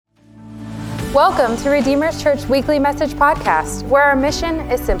Welcome to Redeemer's Church Weekly Message Podcast, where our mission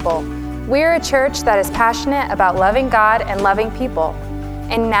is simple. We're a church that is passionate about loving God and loving people.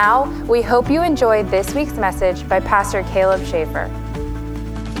 And now, we hope you enjoyed this week's message by Pastor Caleb Schaefer.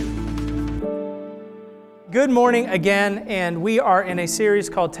 Good morning again, and we are in a series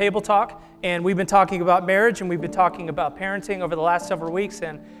called Table Talk, and we've been talking about marriage, and we've been talking about parenting over the last several weeks,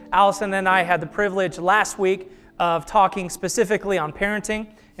 and Allison and I had the privilege last week of talking specifically on parenting,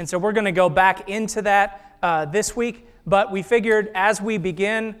 and so we're going to go back into that this week, but we figured as we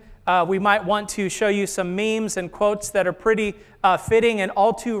begin, we might want to show you some memes and quotes that are pretty fitting and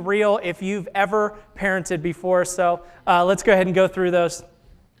all too real if you've ever parented before, so let's go ahead and go through those.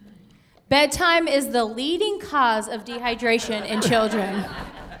 Bedtime is the leading cause of dehydration in children.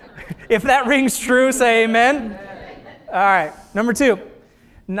 If that rings true, say amen. All right, number 2.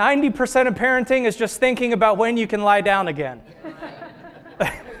 90% of parenting is just thinking about when you can lie down again.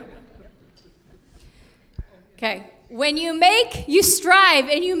 Okay, when you strive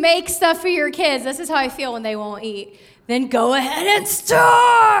and you make stuff for your kids, this is how I feel when they won't eat, then go ahead and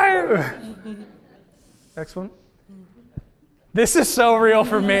starve. Next one. This is so real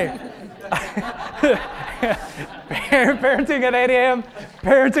for me. Parenting at 8 a.m.,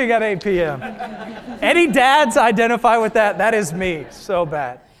 parenting at 8 p.m. Any dads identify with that? That is me, so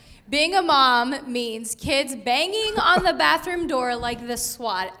bad. Being a mom means kids banging on the bathroom door like the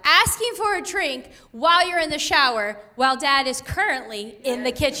SWAT, asking for a drink while you're in the shower, while dad is currently in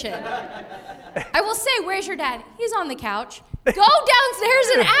the kitchen. I will say, where's your dad? He's on the couch. Go downstairs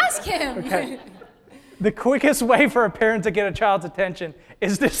and ask him. Okay. The quickest way for a parent to get a child's attention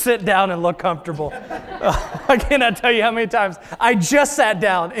is to sit down and look comfortable. I cannot tell you how many times I just sat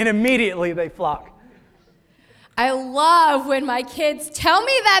down and immediately they flock. I love when my kids tell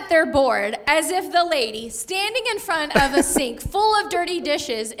me that they're bored, as if the lady standing in front of a sink full of dirty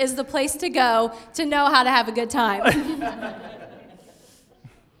dishes is the place to go to know how to have a good time.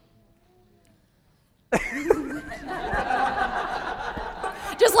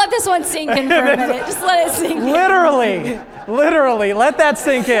 Just let this one sink in for a minute. Just let it sink in. Literally, let that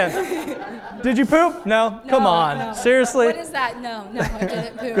sink in. Did you poop? No? Come on. No. Seriously? What is that? No, I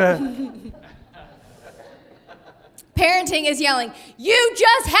didn't poop. Go ahead. Parenting is yelling, you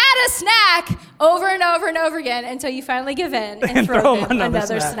just had a snack, over and over and over again until you finally give in and throw them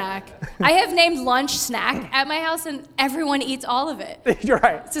another snack. I have named lunch snack at my house and everyone eats all of it. You're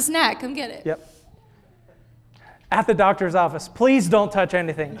right. It's a snack. Come get it. Yep. At the doctor's office, please don't touch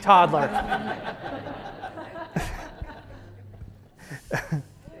anything. Toddler.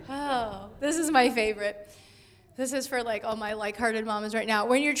 Oh, this is my favorite. This is for all my like-hearted mamas right now.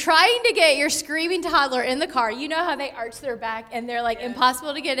 When you're trying to get your screaming toddler in the car, you know how they arch their back and they're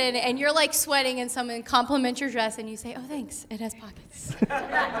impossible to get in, and you're sweating and someone compliments your dress and you say, oh, thanks, it has pockets.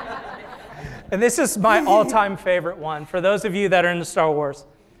 And this is my all-time favorite one for those of you that are into Star Wars.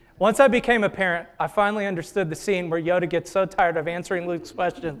 Once I became a parent, I finally understood the scene where Yoda gets so tired of answering Luke's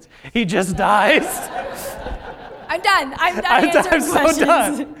questions, he just dies. I'm done answering questions. So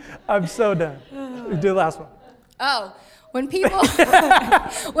done. I'm so done. Do the last one. Oh, when people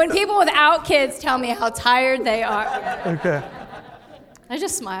without kids tell me how tired they are. Okay. I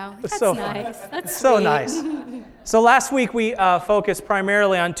just smile. That's so nice. Fun. That's so sweet. nice. So last week we focused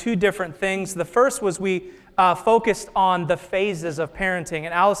primarily on 2 different things. The first was we focused on the phases of parenting,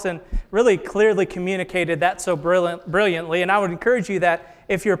 and Allison really clearly communicated that so brilliantly. And I would encourage you that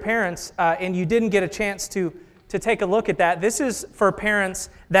if you're parents and you didn't get a chance to take a look at that, this is for parents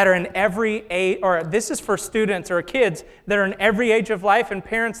that are in every age, or this is for students or kids that are in every age of life, and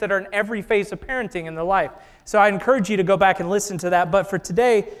parents that are in every phase of parenting in their life. So I encourage you to go back and listen to that. But for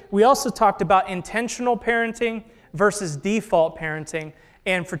today, we also talked about intentional parenting versus default parenting.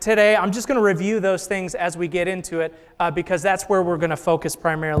 And for today, I'm just going to review those things as we get into it because that's where we're going to focus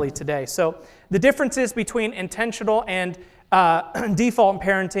primarily today. So the differences between intentional and default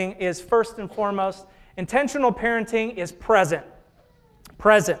parenting is, first and foremost, intentional parenting is present,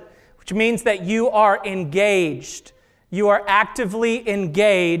 which means that you are engaged. You are actively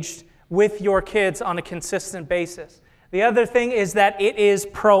engaged with your kids on a consistent basis. The other thing is that it is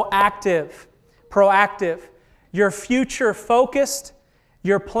proactive. You're future focused.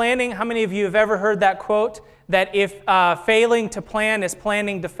 You're planning. How many of you have ever heard that quote that if failing to plan is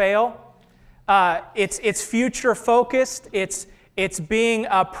planning to fail? It's future focused. It's being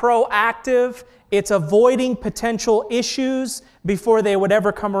proactive. It's avoiding potential issues before they would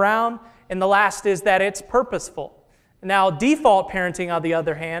ever come around. And the last is that it's purposeful. Now, default parenting, on the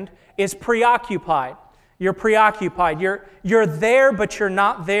other hand, is preoccupied. You're preoccupied. You're there, but you're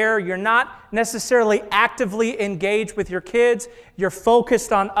not there. You're not necessarily actively engaged with your kids. You're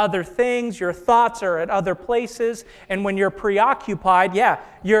focused on other things. Your thoughts are at other places. And when you're preoccupied, we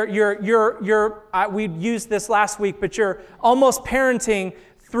used this last week, but you're almost parenting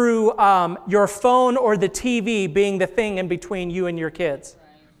through your phone or the TV being the thing in between you and your kids.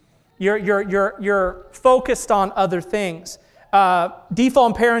 You're focused on other things.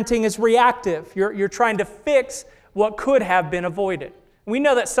 Default parenting is reactive. You're trying to fix what could have been avoided. We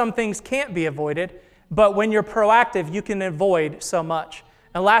know that some things can't be avoided, but when you're proactive, you can avoid so much.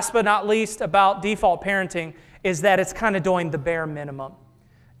 And last but not least about default parenting is that it's kind of doing the bare minimum.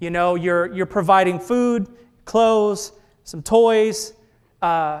 You're providing food, clothes, some toys,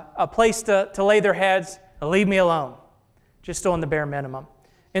 a place to lay their heads, leave me alone. Just doing the bare minimum.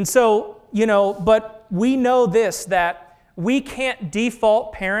 And so, but we know this, that we can't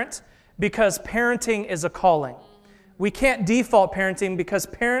default parent because parenting is a calling. We can't default parenting because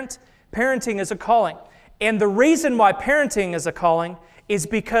parenting is a calling. And the reason why parenting is a calling is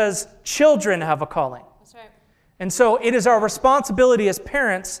because children have a calling. That's right. And so it is our responsibility as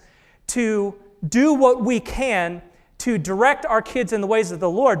parents to do what we can to direct our kids in the ways of the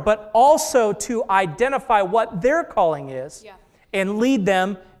Lord, but also to identify what their calling is and lead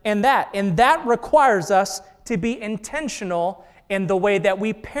them in that. And that requires us to be intentional in the way that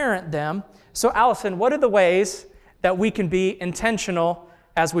we parent them. So Allison, what are the ways that we can be intentional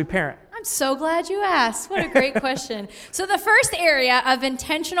as we parent? I'm so glad you asked. What a great question. So the first area of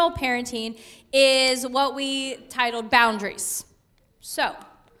intentional parenting is what we titled boundaries. So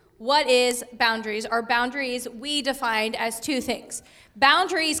what is boundaries? Our boundaries we defined as two things.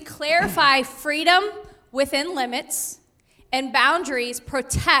 Boundaries clarify freedom within limits, and boundaries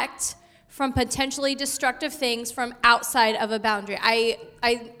protect from potentially destructive things from outside of a boundary. I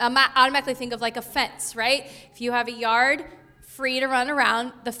automatically think of like a fence, right? If you have a yard, free to run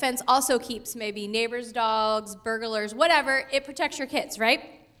around, the fence also keeps maybe neighbors' dogs, burglars, whatever. It protects your kids, right?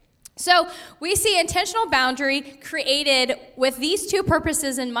 So we see intentional boundary created with these two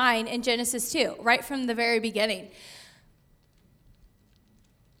purposes in mind in Genesis 2, right from the very beginning.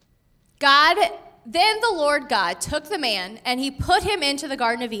 Then the Lord God took the man, and he put him into the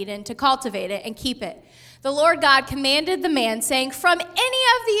Garden of Eden to cultivate it and keep it. The Lord God commanded the man, saying, "From any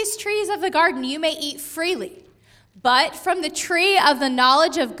of these trees of the garden you may eat freely, but from the tree of the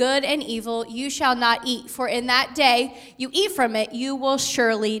knowledge of good and evil you shall not eat, for in that day you eat from it, you will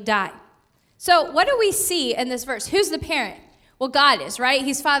surely die." So what do we see in this verse? Who's the parent? Well, God is, right?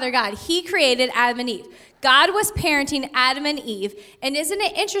 He's Father God. He created Adam and Eve. God was parenting Adam and Eve, and isn't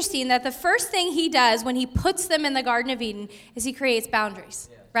it interesting that the first thing he does when he puts them in the Garden of Eden is he creates boundaries,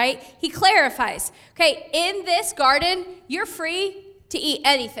 right? He clarifies, okay, in this garden, you're free to eat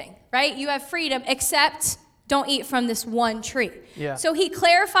anything, right? You have freedom, except don't eat from this one tree. Yeah. So he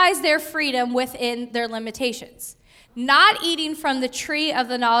clarifies their freedom within their limitations. Not eating from the tree of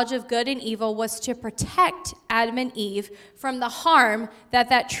the knowledge of good and evil was to protect Adam and Eve from the harm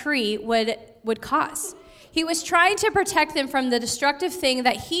that tree would cause. He was trying to protect them from the destructive thing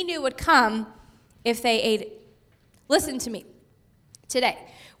that he knew would come if they ate it. Listen to me today.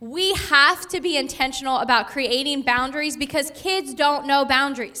 We have to be intentional about creating boundaries because kids don't know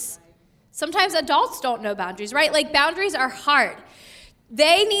boundaries. Sometimes adults don't know boundaries, right? Like boundaries are hard.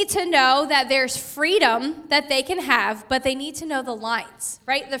 They need to know that there's freedom that they can have, but they need to know the lines,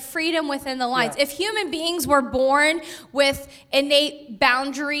 right? The freedom within the lines. Yeah. If human beings were born with innate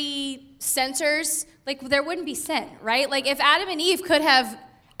boundary sensors, like there wouldn't be sin, right? Like if Adam and Eve could have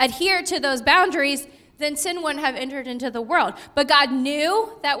adhered to those boundaries, then sin wouldn't have entered into the world. But God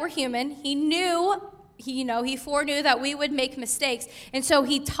knew that we're human. He foreknew that we would make mistakes. And so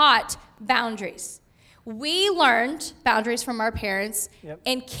he taught boundaries. We learned boundaries from our parents,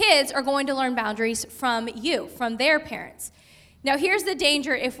 and kids are going to learn boundaries from their parents. Now, here's the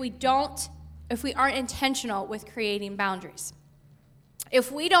danger if we aren't intentional with creating boundaries.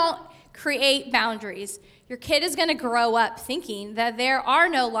 If we don't create boundaries, your kid is going to grow up thinking that there are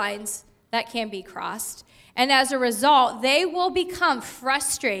no lines that can be crossed. And as a result, they will become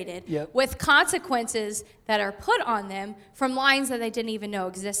frustrated with consequences that are put on them from lines that they didn't even know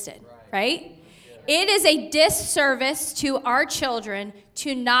existed, right? It is a disservice to our children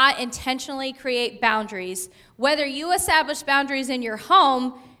to not intentionally create boundaries. Whether you establish boundaries in your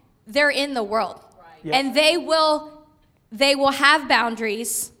home, they're in the world. Right. And they will have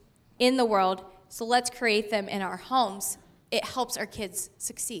boundaries in the world, so let's create them in our homes. It helps our kids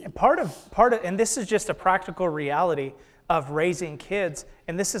succeed. And part of, and this is just a practical reality of raising kids,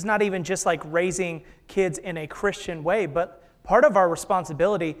 and this is not even just like raising kids in a Christian way, but part of our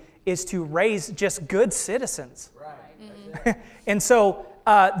responsibility is to raise just good citizens. Right. And so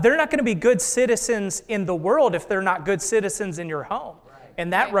they're not going to be good citizens in the world if they're not good citizens in your home.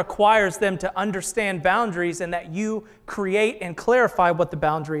 And that requires them to understand boundaries and that you create and clarify what the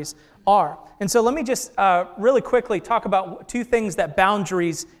boundaries are. And so let me just really quickly talk about two things that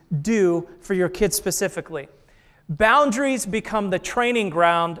boundaries do for your kids specifically. Boundaries become the training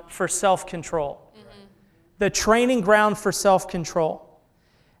ground for self-control. Mm-hmm. The training ground for self-control.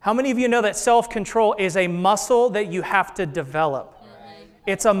 How many of you know that self-control is a muscle that you have to develop? Right.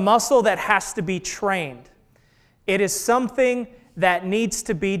 It's a muscle that has to be trained. It is something that needs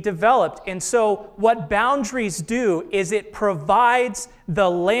to be developed. And so what boundaries do is it provides the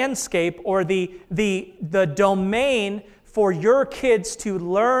landscape or the domain for your kids to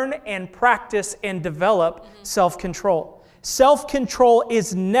learn and practice and develop self-control. Self-control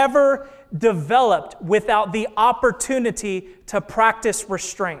is never developed without the opportunity to practice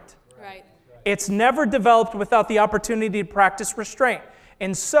restraint. Right. It's never developed without the opportunity to practice restraint.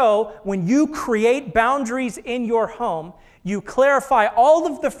 And so when you create boundaries in your home, you clarify all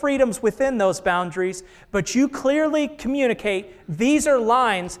of the freedoms within those boundaries, but you clearly communicate these are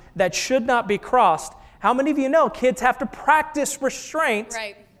lines that should not be crossed. How many of you know kids have to practice restraint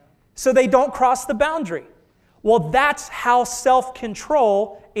so they don't cross the boundary? Well, that's how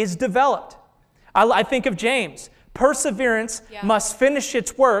self-control is developed. I think of James. Perseverance must finish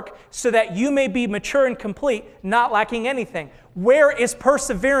its work so that you may be mature and complete, not lacking anything. Where is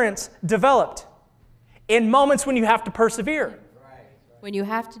perseverance developed? In moments when you have to persevere. When you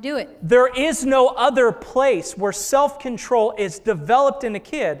have to do it. There is no other place where self-control is developed in a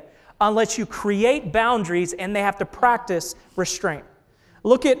kid unless you create boundaries and they have to practice restraint.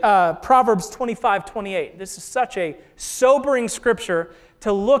 Look at Proverbs 25:28. This is such a sobering scripture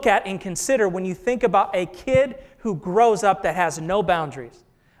to look at and consider when you think about a kid who grows up that has no boundaries.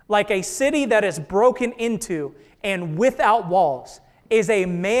 Like a city that is broken into and without walls is a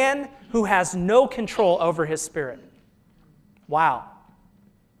man who has no control over his spirit. Wow.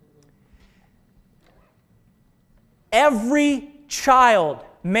 Every child,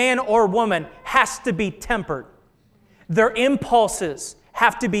 man or woman, has to be tempered. Their impulses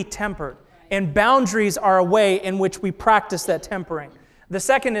have to be tempered. And boundaries are a way in which we practice that tempering. The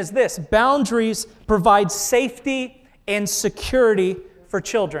second is this: boundaries provide safety and security for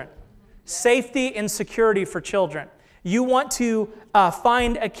children. Safety and security for children. You want to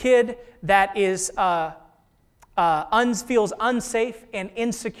find a kid that is feels unsafe and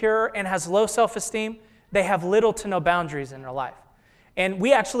insecure and has low self-esteem, they have little to no boundaries in their life. And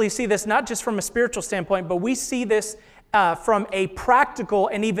we actually see this not just from a spiritual standpoint, but we see this from a practical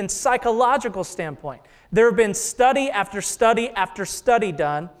and even psychological standpoint. There have been study after study after study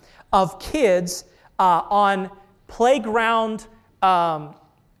done of kids on playground,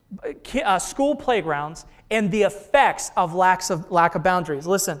 school playgrounds, and the effects of lack of boundaries.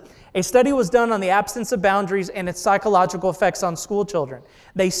 Listen, a study was done on the absence of boundaries and its psychological effects on school children.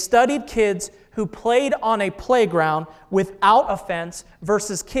 They studied kids who played on a playground without a fence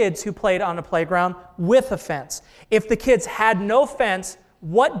versus kids who played on a playground with a fence. If the kids had no fence,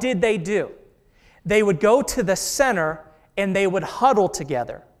 what did they do? They would go to the center and they would huddle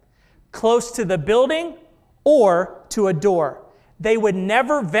together, close to the building or to a door. They would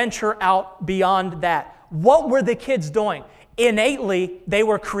never venture out beyond that. What were the kids doing? Innately, they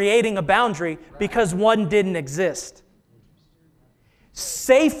were creating a boundary because one didn't exist.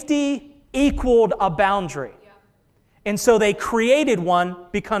 Safety equaled a boundary. And so they created one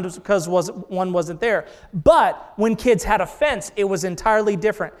because one wasn't there. But when kids had a fence, it was entirely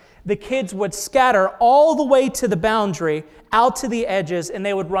different. The kids would scatter all the way to the boundary, out to the edges, and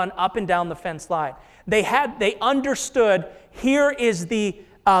they would run up and down the fence line. They understood, here is the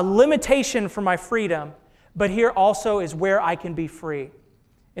limitation for my freedom, but here also is where I can be free.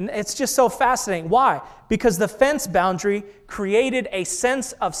 And it's just so fascinating. Why? Because the fence boundary created a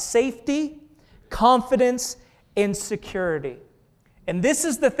sense of safety, confidence, and security. And this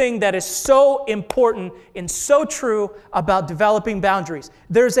is the thing that is so important and so true about developing boundaries.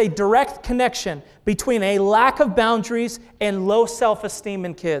 There's a direct connection between a lack of boundaries and low self-esteem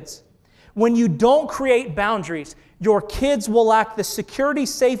in kids. When you don't create boundaries, your kids will lack the security,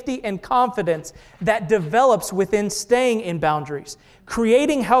 safety, and confidence that develops within staying in boundaries.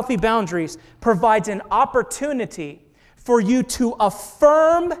 Creating healthy boundaries provides an opportunity for you to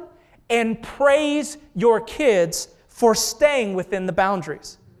affirm and praise your kids for staying within the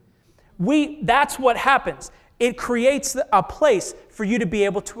boundaries. That's what happens. It creates a place for you to be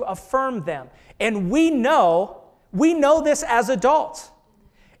able to affirm them. And we know this as adults.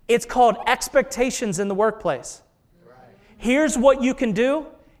 It's called expectations in the workplace. Here's what you can do.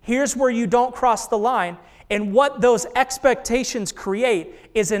 Here's where you don't cross the line. And what those expectations create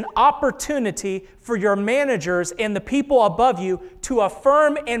is an opportunity for your managers and the people above you to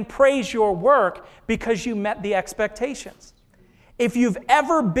affirm and praise your work because you met the expectations. If you've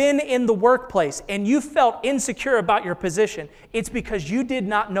ever been in the workplace and you felt insecure about your position, it's because you did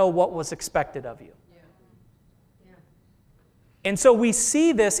not know what was expected of you. And so we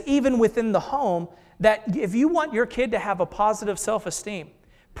see this even within the home, that if you want your kid to have a positive self-esteem,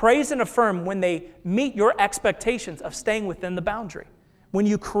 praise and affirm when they meet your expectations of staying within the boundary, when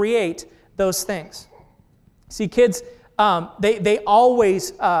you create those things. See, kids, they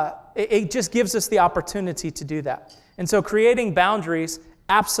always, it just gives us the opportunity to do that. And so creating boundaries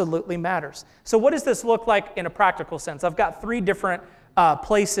absolutely matters. So what does this look like in a practical sense? I've got 3 different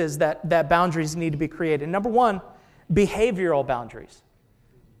places that boundaries need to be created. Number 1, behavioral boundaries.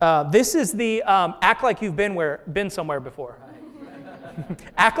 This is the act like you've been somewhere before.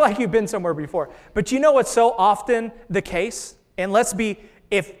 Act like you've been somewhere before. But you know what's so often the case? And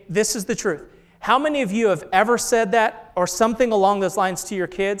if this is the truth, how many of you have ever said that or something along those lines to your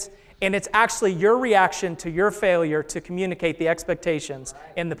kids, and it's actually your reaction to your failure to communicate the expectations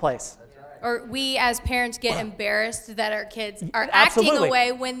in the place? Or we as parents get embarrassed that our kids are Absolutely. acting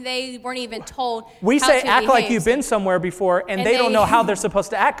away when they weren't even told We how say to act like behave. you've been somewhere before, and they don't know how they're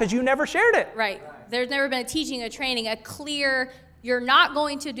supposed to act because you never shared it. Right. There's never been a teaching, a training, a clear, you're not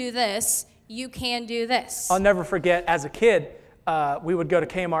going to do this, you can do this. I'll never forget, as a kid, we would go to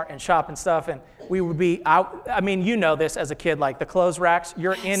Kmart and shop and stuff, and we would be out. I mean, you know this as a kid, like the clothes racks.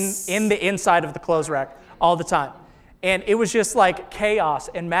 You're in the inside of the clothes rack all the time. And it was just like chaos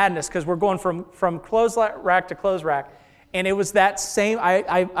and madness because we're going from clothes rack to clothes rack. And it was that same,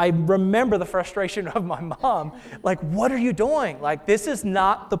 I remember the frustration of my mom. Like, what are you doing? Like, this is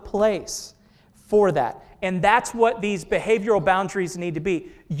not the place for that. And that's what these behavioral boundaries need to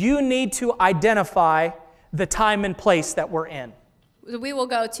be. You need to identify the time and place that we're in. We will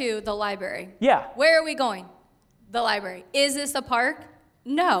go to the library. Yeah. Where are we going? The library. Is this a park?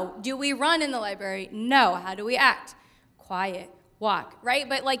 No. Do we run in the library? No. How do we act? Quiet, walk, right?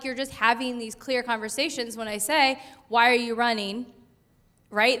 But like you're just having these clear conversations when I say, why are you running?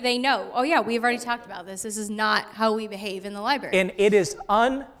 Right? They know, oh yeah, we've already talked about this. This is not how we behave in the library. And it is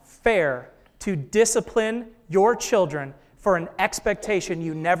unfair to discipline your children for an expectation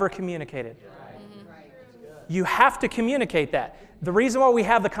you never communicated. You have to communicate that. The reason why we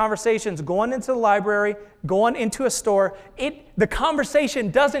have the conversations going into the library, going into a store, the conversation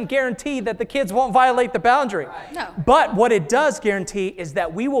doesn't guarantee that the kids won't violate the boundary. No. But what it does guarantee is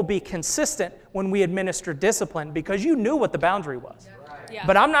that we will be consistent when we administer discipline because you knew what the boundary was. Yeah.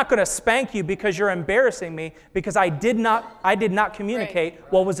 But I'm not going to spank you because you're embarrassing me because I did not communicate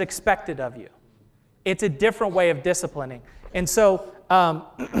what was expected of you. It's a different way of disciplining. And so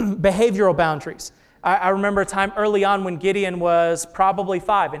behavioral boundaries. I remember a time early on when Gideon was probably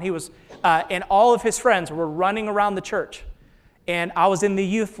 5, and he was, and all of his friends were running around the church. And I was in the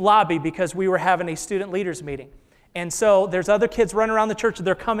youth lobby because we were having a student leaders meeting. And so there's other kids running around the church, and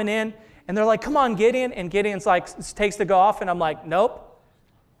they're coming in, and they're like, come on, Gideon. And Gideon's like, takes to go off, and I'm like, nope.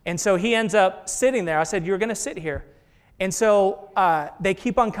 And so he ends up sitting there. I said, you're going to sit here. And so they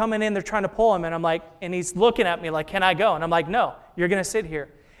keep on coming in, they're trying to pull him, and I'm like, and he's looking at me like, can I go? And I'm like, no, you're going to sit here.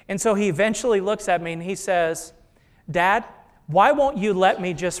 And so he eventually looks at me and he says, Dad, why won't you let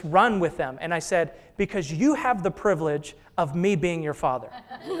me just run with them? And I said, because you have the privilege of me being your father.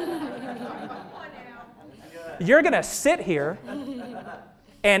 You're going to sit here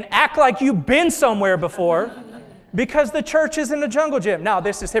and act like you've been somewhere before because the church isn't a jungle gym. Now,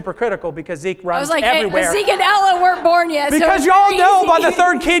 this is hypocritical because Zeke runs everywhere. Zeke and Ella weren't born yet. Because so y'all know by the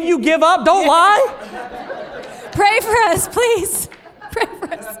 3rd kid you give up. Don't lie. Pray for us, please. Pray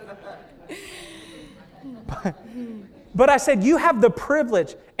for us. But I said, you have the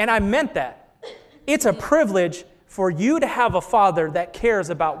privilege, and I meant that. It's a privilege for you to have a father that cares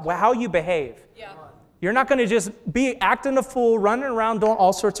about how you behave. Yeah. You're not going to just be acting a fool, running around doing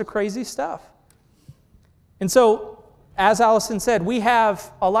all sorts of crazy stuff. And so, as Allison said, we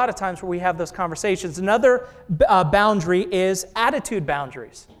have a lot of times where we have those conversations. Another boundary is attitude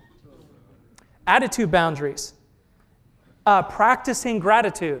boundaries. Attitude boundaries. Practicing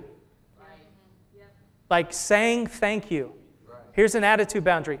gratitude. Like saying thank you. Here's an attitude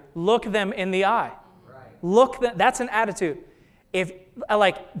boundary. Look them in the eye. That's an attitude.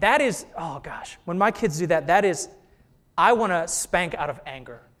 That is, oh gosh, when my kids do that is, I want to spank out of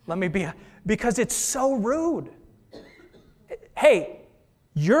anger. Because it's so rude. Hey,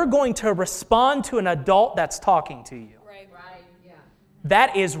 you're going to respond to an adult that's talking to you. Right. Yeah.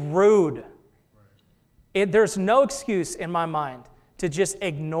 That is rude. There's no excuse in my mind to just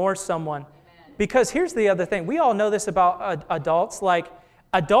ignore someone. Because here's the other thing. We all know this about adults. Like,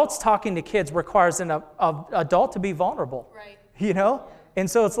 adults talking to kids requires an adult to be vulnerable. Right. You know? And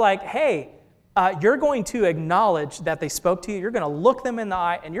so it's like, hey, you're going to acknowledge that they spoke to you. You're going to look them in the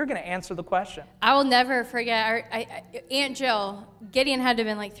eye, and you're going to answer the question. I will never forget Aunt Jill. Gideon had to have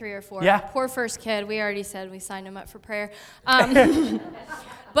been like 3 or 4. Yeah. Poor first kid. We already said we signed him up for prayer.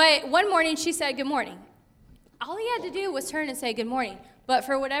 But one morning she said, good morning. All he had to do was turn and say good morning. But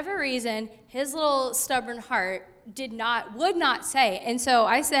for whatever reason, his little stubborn heart would not say. And so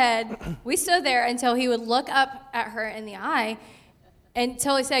I said, we stood there until he would look up at her in the eye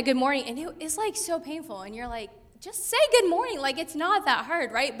until he said good morning. And it's like so painful. And you're like, just say good morning. Like, it's not that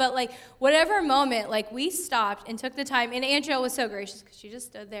hard, right? But like, whatever moment, like, we stopped and took the time. And Aunt Jill was so gracious because she just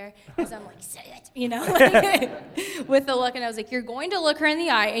stood there as I'm like, say it, you know, like, with the look. And I was like, you're going to look her in the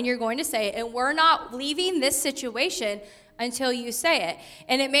eye and you're going to say it. And we're not leaving this situation until you say it.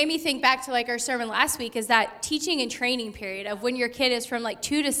 And it made me think back to like our sermon last week, is that teaching and training period of when your kid is from like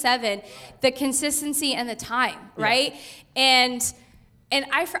 2 to 7, the consistency and the time, right? Yeah. And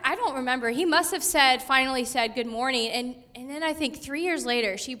I don't remember. He must have finally said good morning. And then I think 3 years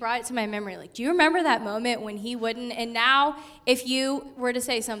later, she brought it to my memory. Like, do you remember that moment when he wouldn't? And now if you were to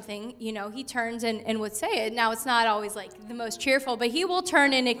say something, you know, he turns and would say it. Now it's not always like the most cheerful, but he will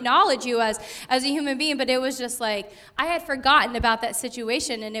turn and acknowledge you as a human being. But it was just like, I had forgotten about that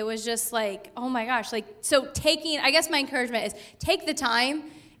situation. And it was just like, oh my gosh. Like, so I guess my encouragement is take the time,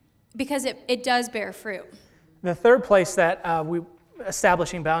 because it does bear fruit. The third place that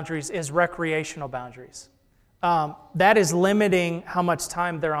establishing boundaries is recreational boundaries. That is limiting how much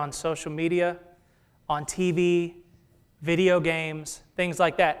time they're on social media, on TV, video games, things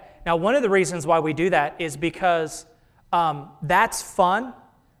like that. Now, one of the reasons why we do that is because that's fun,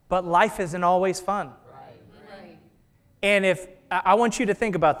 but life isn't always fun. Right. And I want you to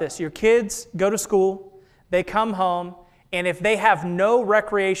think about this. Your kids go to school, they come home, and if they have no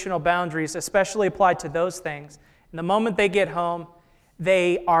recreational boundaries, especially applied to those things, and the moment they get home,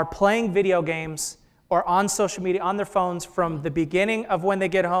 they are playing video games or on social media, on their phones from the beginning of when they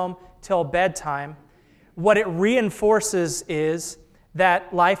get home till bedtime. What it reinforces is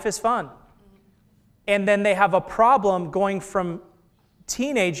that life is fun. And then they have a problem going from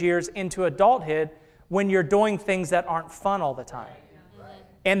teenage years into adulthood when you're doing things that aren't fun all the time.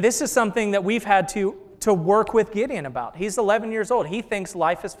 And this is something that we've had to work with Gideon about. He's 11 years old. He thinks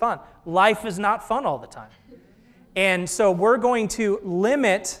life is fun. Life is not fun all the time. And so we're going to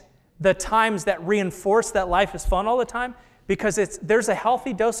limit the times that reinforce that life is fun all the time, because there's a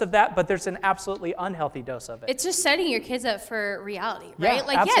healthy dose of that, but there's an absolutely unhealthy dose of it. It's just setting your kids up for reality, right? Yeah,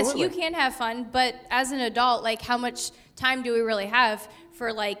 like, absolutely. Yes, you can have fun, but as an adult, like, how much time do we really have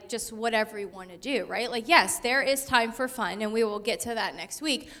for like just whatever we want to do, right? Like, yes, there is time for fun, and we will get to that next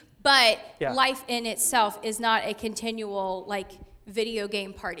week, but life in itself is not a continual, like, video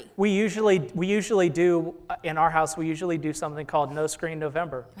game party. We usually do in our house. We usually do something called No Screen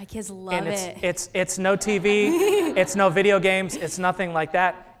November. My kids love it. It's no TV, it's no video games, it's nothing like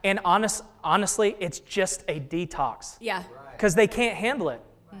that. And honestly, it's just a detox. Yeah. Because they can't handle it.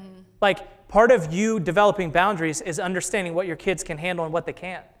 Mm-hmm. Like, part of you developing boundaries is understanding what your kids can handle and what they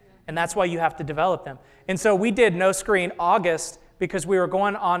can't. And that's why you have to develop them. And so we did No Screen August because we were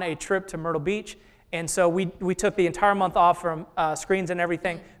going on a trip to Myrtle Beach. And so we took the entire month off from screens and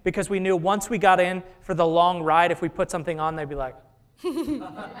everything, because we knew once we got in for the long ride, if we put something on, they'd be like,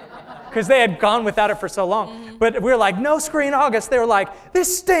 because they had gone without it for so long. Mm-hmm. But we were like, No Screen August. They were like,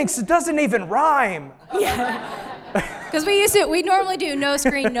 this stinks. It doesn't even rhyme. Yeah. Because we normally do No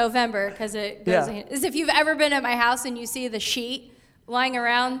Screen November, because it goes as if you've ever been at my house and you see the sheet lying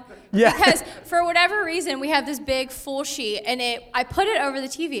around. Yeah. Because for whatever reason, we have this big full sheet, and I put it over the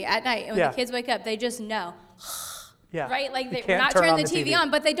TV at night, and when the kids wake up, they just know. Yeah. Right? Like, we're not turning the TV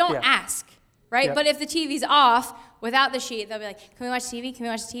on, but they don't ask, right? Yeah. But if the TV's off without the sheet, they'll be like, can we watch TV? Can we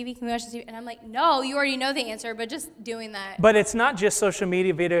watch TV? Can we watch TV? And I'm like, no, you already know the answer, but just doing that. But it's not just social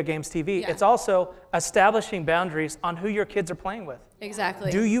media, video games, TV. Yeah. It's also establishing boundaries on who your kids are playing with.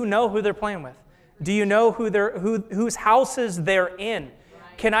 Exactly. Do you know who they're playing with? Do you know whose houses they're in?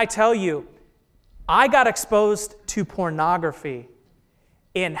 Right. Can I tell you, I got exposed to pornography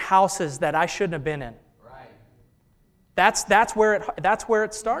in houses that I shouldn't have been in. Right. That's where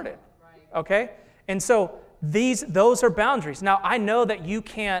it started. Right. Okay? And so those are boundaries. Now, I know that you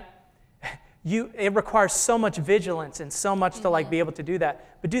can't, it requires so much vigilance and so much to like be able to do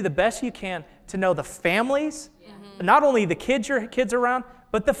that. But do the best you can to know the families, not only the kids your kids are around,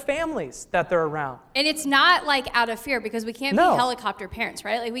 but the families that they're around. And it's not like out of fear, because we can't No. be helicopter parents,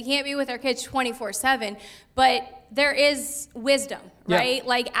 right? Like we can't be with our kids 24/7, but there is wisdom, Yeah. right?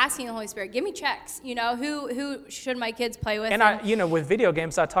 Like asking the Holy Spirit, give me checks, who should my kids play with? And with video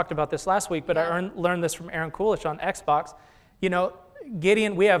games, I talked about this last week, but I learned this from Aaron Coolish on Xbox.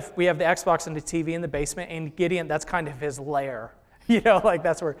 Gideon, we have the Xbox and the TV in the basement, and Gideon, that's kind of his lair. Like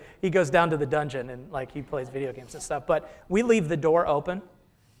that's where he goes down to the dungeon and like he plays video games and stuff. But we leave the door open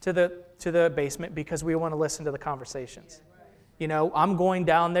to the basement because we want to listen to the conversations. I'm going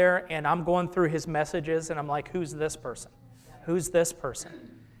down there and I'm going through his messages and I'm like, who's this person? Who's this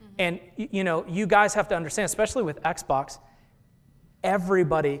person? And you guys have to understand, especially with Xbox,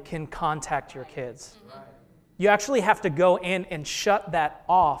 everybody can contact your kids. You actually have to go in and shut that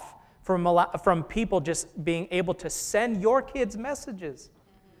off from people just being able to send your kids messages.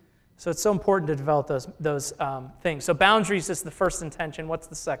 So it's so important to develop those things. So boundaries is the first intention. What's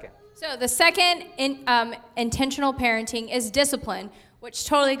the second? So the second intentional parenting is discipline, which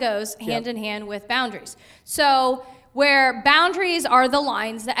totally goes hand in hand with boundaries. So where boundaries are the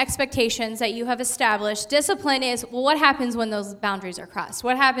lines, the expectations that you have established, discipline is, well, what happens when those boundaries are crossed?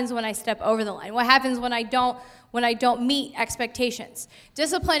 What happens when I step over the line? What happens when I don't meet expectations?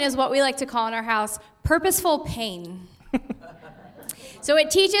 Discipline is what we like to call in our house purposeful pain. So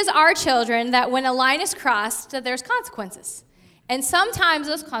it teaches our children that when a line is crossed, that there's consequences. And sometimes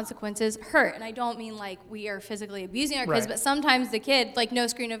those consequences hurt. And I don't mean like we are physically abusing our kids, but sometimes the kid, like No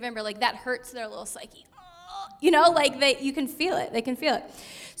Screen November, like that hurts their little psyche. You can feel it. They can feel it.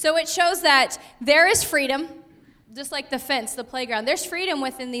 So it shows that there is freedom, just like the fence, the playground. There's freedom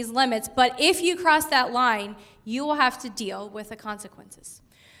within these limits, but if you cross that line, you will have to deal with the consequences.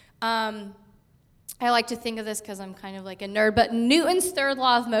 I like to think of this because I'm kind of like a nerd, but Newton's third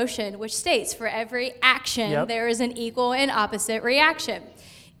law of motion, which states for every action, there is an equal and opposite reaction.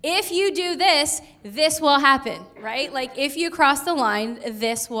 If you do this, this will happen, right? Like if you cross the line,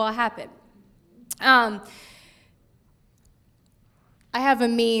 this will happen. I have a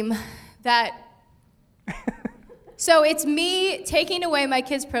meme that, so it's me taking away my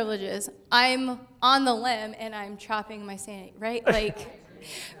kids' privileges. I'm on the limb and I'm chopping my sanity, right? Like,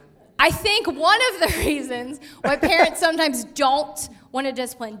 I think one of the reasons why parents sometimes don't want to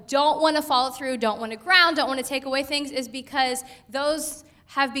discipline, don't want to follow through, don't want to ground, don't want to take away things is because those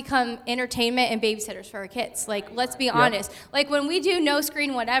have become entertainment and babysitters for our kids. Like, let's be honest. Like, when we do no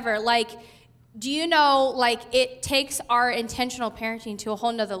screen whatever, like, do you know, like, it takes our intentional parenting to a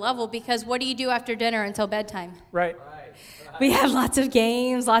whole nother level, because what do you do after dinner until bedtime? Right. We have lots of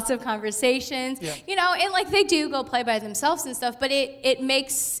games, lots of conversations, and like they do go play by themselves and stuff, but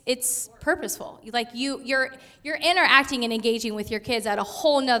it's purposeful. Like you're interacting and engaging with your kids at a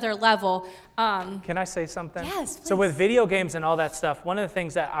whole nother level. Can I say something? Yes, please. So with video games and all that stuff, one of the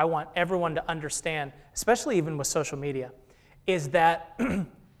things that I want everyone to understand, especially even with social media, is that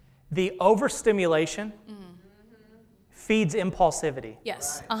the overstimulation feeds impulsivity.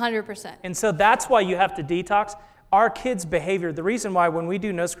 Yes, 100%. And so that's why you have to detox. Our kids' behavior, the reason why when we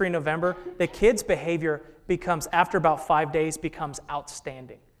do No Screen November, the kids' behavior becomes, after about 5 days, becomes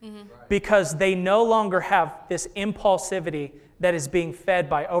outstanding. Because they no longer have this impulsivity that is being fed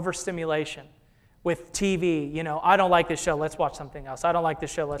by overstimulation with TV. I don't like this show, let's watch something else. I don't like this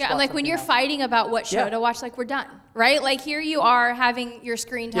show, let's watch something else. Yeah, like when you're fighting about what show to watch, like we're done, right? Like here you are having your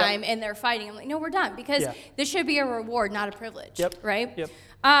screen time and they're fighting. I'm like, no, we're done, because this should be a reward, not a privilege, right?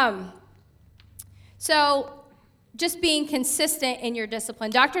 So just being consistent in your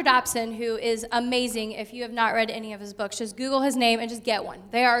discipline. Dr. Dobson, who is amazing, if you have not read any of his books, just Google his name and just get one.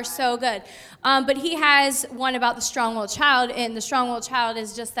 They are so good. But he has one about the strong-willed child, and the strong-willed child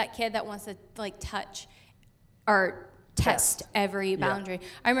is just that kid that wants to like touch or test every boundary.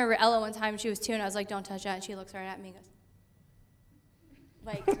 I remember Ella one time, she was 2, and I was like, don't touch that, and she looks right at me and goes,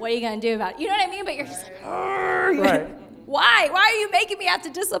 like, what are you going to do about it? You know what I mean? But you're just like, right. Why? Why are you making me have to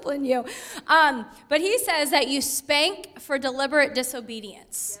discipline you? But he says that you spank for deliberate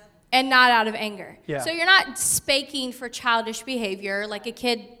disobedience and not out of anger. So you're not spanking for childish behavior, like a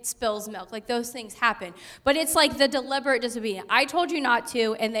kid spills milk. Like those things happen. But it's like the deliberate disobedience. I told you not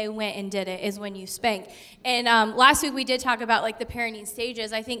to, and they went and did it, is when you spank. And last week we did talk about like the parenting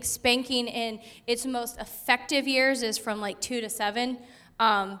stages. I think spanking in its most effective years is from like 2 to 7.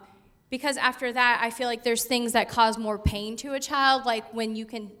 Because after that, I feel like there's things that cause more pain to a child, like when you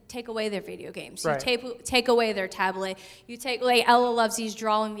can take away their video games. You take away their tablet. You take, like Ella loves these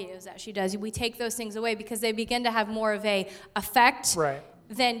drawing videos that she does. We take those things away because they begin to have more of a effect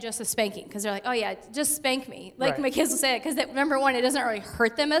than just a spanking. Because they're like, oh yeah, just spank me. Like my kids will say it because number one, it doesn't really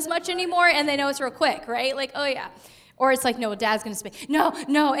hurt them as much anymore, and they know it's real quick, right? Like, oh yeah. Or it's like, no, dad's going to spank.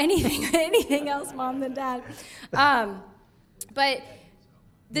 No, anything else, mom, than dad. But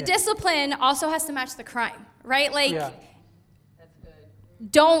the discipline also has to match the crime, right? Like,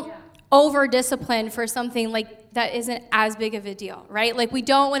 don't over-discipline for something like that isn't as big of a deal, right? Like, we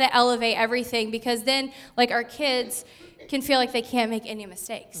don't want to elevate everything because then, like, our kids can feel like they can't make any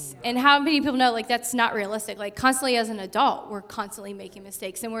mistakes. And how many people know, like, that's not realistic? Like, constantly as an adult, we're constantly making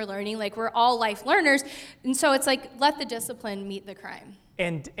mistakes and we're learning. Like, we're all life learners. And so it's like, let the discipline meet the crime.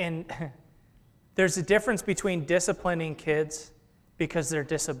 And there's a difference between disciplining kids because they're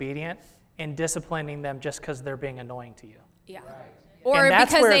disobedient and disciplining them just because they're being annoying to you. Yeah. Or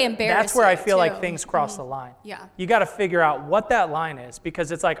because they embarrass you. That's where I feel like things cross the line. Yeah. You got to figure out what that line is,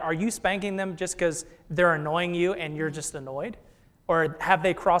 because it's like, are you spanking them just because they're annoying you and you're just annoyed? Or have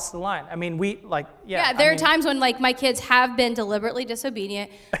they crossed the line? I mean, there are times when, like, my kids have been deliberately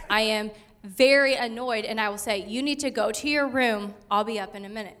disobedient. I am very annoyed, and I will say, you need to go to your room. I'll be up in a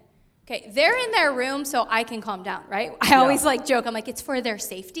minute. Okay, they're in their room so I can calm down, right? I always joke, I'm like, it's for their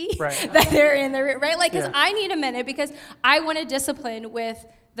safety that they're in their room, right? Like, because I need a minute because I want to discipline with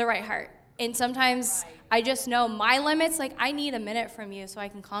the right heart. And sometimes I just know my limits, like, I need a minute from you so I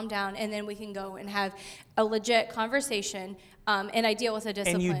can calm down, and then we can go and have a legit conversation, and I deal with a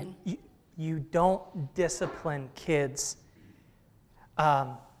discipline. And you don't discipline kids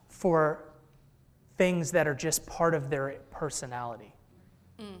for things that are just part of their personality.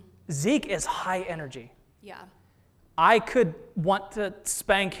 Zeke is high energy. Yeah. I could want to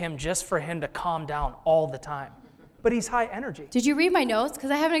spank him just for him to calm down all the time. But he's high energy. Did you read my notes?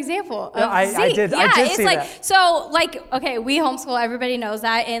 Because I have an example of Zeke. I did see that. So, like, okay, we homeschool, everybody knows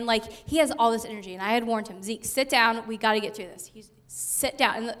that, and, like, he has all this energy, and I had warned him, Zeke, sit down, we got to get through this. Sit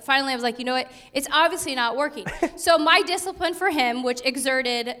down. And finally I was like, you know what? It's obviously not working. So my discipline for him, which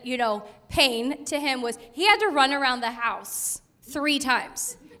exerted, pain to him, was he had to run around the house 3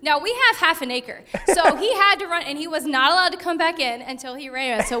 times. Now, we have half an acre, so he had to run, and he was not allowed to come back in until he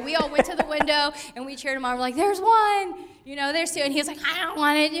ran. So we all went to the window, and we cheered him on. We're like, there's one, there's 2. And he was like, I don't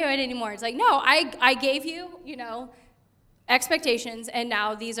want to do it anymore. It's like, no, I gave you, expectations, and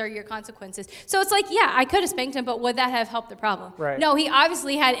now these are your consequences. So it's like, yeah, I could have spanked him, but would that have helped the problem? Right. No, he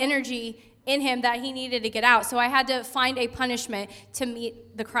obviously had energy in him that he needed to get out, so I had to find a punishment to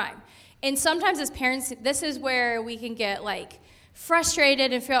meet the crime. And sometimes as parents, this is where we can get, like,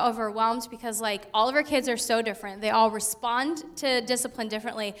 frustrated and feel overwhelmed because, like, all of our kids are so different. They all respond to discipline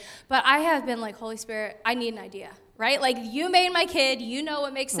differently. But I have been like, Holy Spirit, I need an idea, right? Like, you made my kid. You know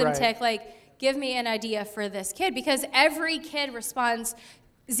what makes them tick. Like, give me an idea for this kid, because every kid responds.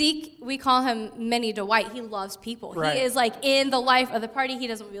 Zeke, we call him Minnie Dwight. He loves people. Right. He is, like, in the life of the party. He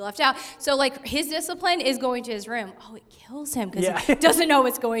doesn't want to be left out. So, like, his discipline is going to his room. Oh, it kills him because he doesn't know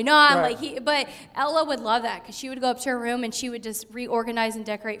what's going on. Right. But Ella would love that because she would go up to her room and she would just reorganize and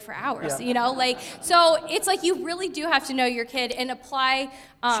decorate for hours. Yeah. So it's like you really do have to know your kid and apply.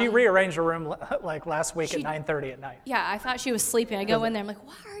 She rearranged her room like last week at 9:30 at night. Yeah, I thought she was sleeping. I go in there, I'm like,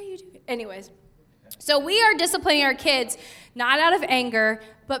 what are you doing? Anyways. So we are disciplining our kids not out of anger,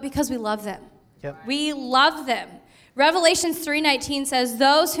 but because we love them. Yep. We love them. Revelations 3:19 says,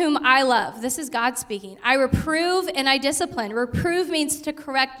 those whom I love, this is God speaking, I reprove and I discipline. Reprove means to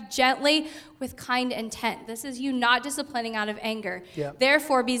correct gently with kind intent. This is you not disciplining out of anger. Yep.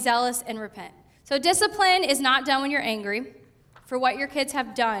 Therefore, be zealous and repent. So discipline is not done when you're angry for what your kids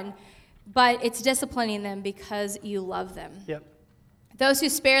have done, but it's disciplining them because you love them. Yep. Those who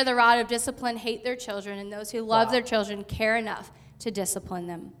spare the rod of discipline hate their children, and those who love their children care enough to discipline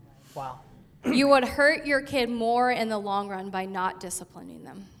them. Wow. You would hurt your kid more in the long run by not disciplining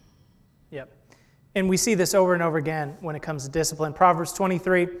them. Yep. And we see this over and over again when it comes to discipline. Proverbs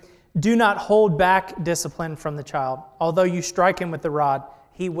 23, do not hold back discipline from the child. Although you strike him with the rod,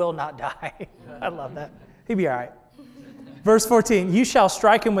 he will not die. I love that. He'll be all right. Verse 14, you shall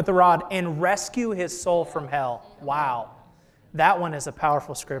strike him with the rod and rescue his soul from hell. Wow. That one is a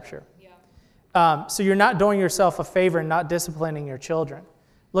powerful scripture. So you're not doing yourself a favor and not disciplining your children.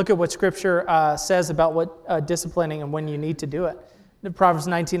 Look at what scripture says about what disciplining and when you need to do it. Proverbs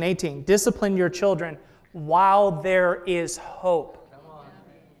 19:18, discipline your children while there is hope.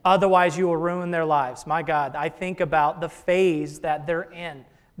 Otherwise you will ruin their lives. My God, I think about the phase that they're in.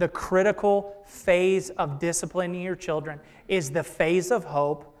 The critical phase of disciplining your children is the phase of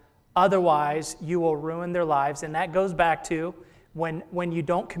hope. Otherwise, you will ruin their lives. And that goes back to when you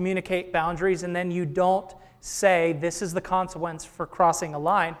don't communicate boundaries and then you don't say this is the consequence for crossing a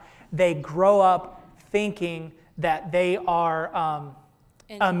line, they grow up thinking that they are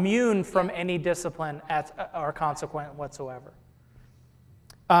immune from any discipline or consequence whatsoever.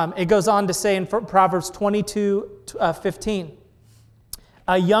 It goes on to say in Proverbs 22:15,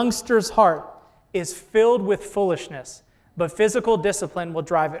 a youngster's heart is filled with foolishness, but physical discipline will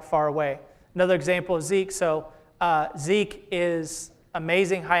drive it far away. Another example is Zeke. So Zeke is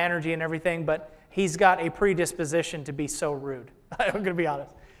amazing, high energy and everything, but he's got a predisposition to be so rude. I'm going to be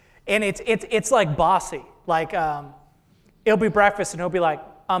honest. And it's like bossy. Like it'll be breakfast and he'll be like,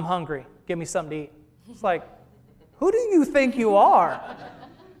 I'm hungry. Give me something to eat. It's like, who do you think you are?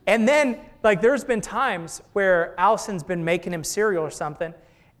 And then, like, there's been times where Allison's been making him cereal or something,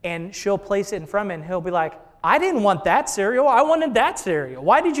 and she'll place it in front of him, and he'll be like, I didn't want that cereal. I wanted that cereal.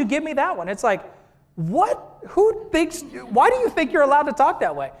 Why did you give me that one? It's like, what? Why do you think you're allowed to talk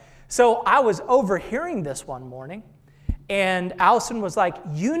that way? So I was overhearing this one morning, and Allison was like,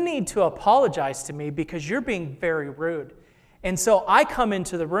 you need to apologize to me because you're being very rude. And so I come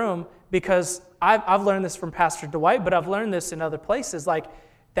into the room because I've learned this from Pastor Dwight, but I've learned this in other places. Like,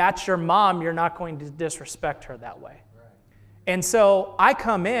 that's your mom. You're not going to disrespect her that way. Right. And so I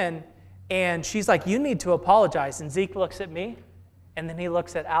come in, and she's like, you need to apologize. And Zeke looks at me, and then he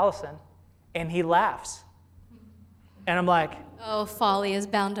looks at Allison, and he laughs. And I'm like, oh, folly is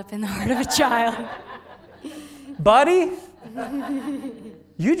bound up in the heart of a child. Buddy,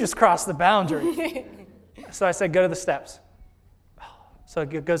 you just crossed the boundary. So I said, go to the steps. So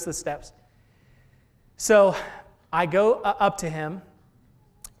it goes to the steps. So I go up to him,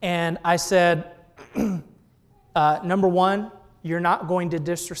 and I said, number one, you're not going to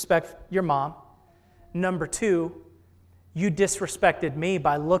disrespect your mom. Number two, you disrespected me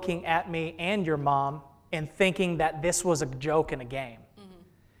by looking at me and your mom and thinking that this was a joke and a game. Mm-hmm.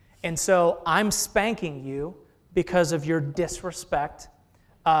 And so I'm spanking you because of your disrespect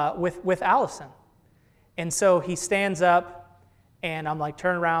with Allison. And so he stands up, and I'm like,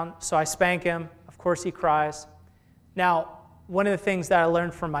 turn around. So I spank him. Of course, he cries. Now, one of the things that I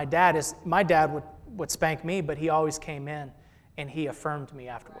learned from my dad is my dad would spank me, but he always came in and he affirmed me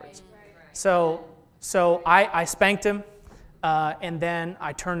afterwards. Right. So I spanked him, and then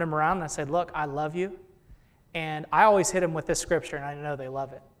I turned him around and I said, look, I love you. And I always hit him with this scripture, and I know they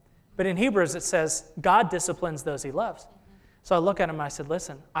love it. But in Hebrews it says, God disciplines those he loves. Mm-hmm. So I look at him and I said,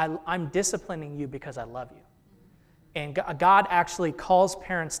 listen, I'm disciplining you because I love you. And God actually calls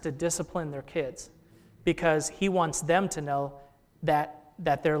parents to discipline their kids because he wants them to know that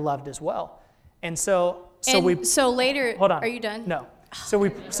they're loved as well. And so later, hold on. Are you done? No. So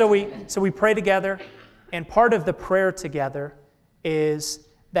we pray together, and part of the prayer together is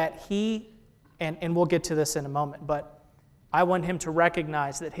that and we'll get to this in a moment, but I want him to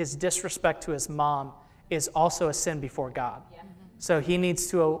recognize that his disrespect to his mom is also a sin before God. Yeah. So he needs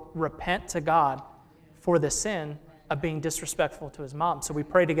to repent to God for the sin of being disrespectful to his mom. So we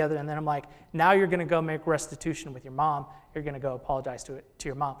pray together, and then I'm like, now you're going to go make restitution with your mom. You're going to go apologize to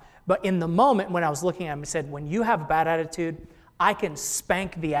your mom. But in the moment when I was looking at him, he said, when you have a bad attitude, I can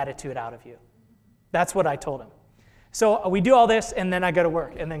spank the attitude out of you. That's what I told him. So we do all this, and then I go to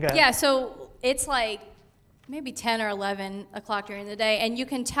work, and then go ahead. Yeah, so it's like maybe 10 or 11 o'clock during the day, and you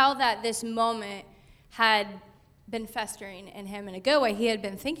can tell that this moment had been festering in him in a good way. He had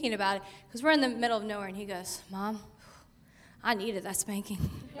been thinking about it, because we're in the middle of nowhere, and he goes, Mom, I needed that spanking.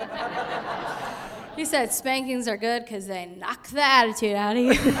 He said, spankings are good because they knock the attitude out of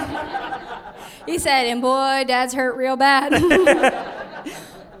you. He said, and boy, Dad's hurt real bad.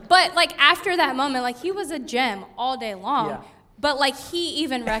 But like after that moment, like he was a gem all day long. Yeah. But like he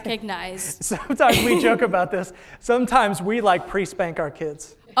even recognized. Sometimes we joke about this. Sometimes we like pre-spank our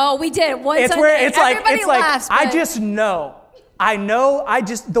kids. Oh, we did. Once Everybody laughs. I just know.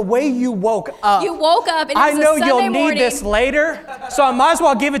 The way you woke up. You woke up and it was I know a Sunday you'll morning. need this later, so I might as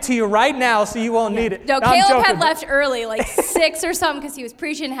well give it to you right now so you won't need it. No, Caleb had left early, like 6 or something, because he was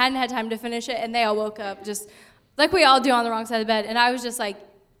preaching, hadn't had time to finish it, and they all woke up just like we all do on the wrong side of the bed. And I was just like,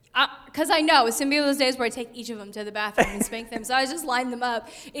 because I know it's going to be those days where I take each of them to the bathroom and spank them. So I just lined them up.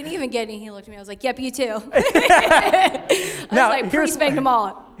 And even getting, he looked at me, I was like, yep, you too. I was like, pre-spank them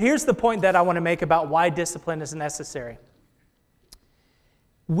all. Here's the point that I want to make about why discipline is necessary.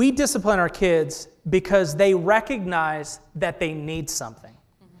 We discipline our kids because they recognize that they need something.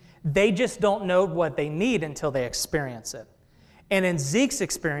 Mm-hmm. They just don't know what they need until they experience it. And in Zeke's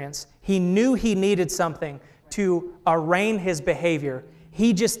experience, he knew he needed something to arraign his behavior.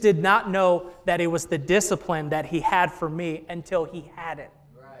 He just did not know that it was the discipline that he had for me until he had it.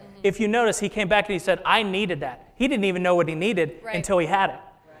 Right. Mm-hmm. If you notice, he came back and he said, I needed that. He didn't even know what he needed until he had it. Right.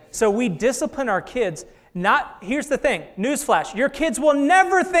 So we discipline our kids. Here's the thing, newsflash, your kids will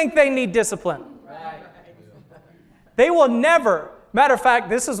never think they need discipline. Right. They will never. Matter of fact,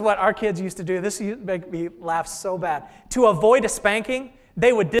 this is what our kids used to do. This used to make me laugh so bad. To avoid a spanking,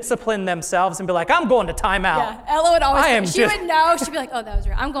 they would discipline themselves and be like, I'm going to timeout. Yeah, Ella would always, would know, she'd be like, oh, that was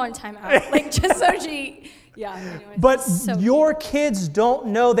right, I'm going to timeout. Like, just so she, anyways, But so your kids don't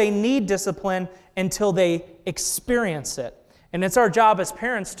know they need discipline until they experience it. And it's our job as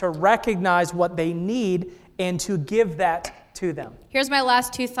parents to recognize what they need and to give that to them. Here's my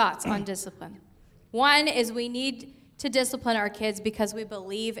last 2 thoughts on discipline. One is we need to discipline our kids because we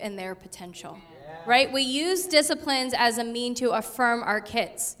believe in their potential, right? We use disciplines as a mean to affirm our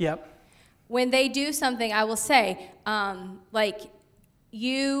kids. Yep. When they do something, I will say,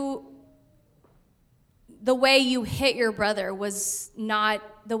 the way you hit your brother was not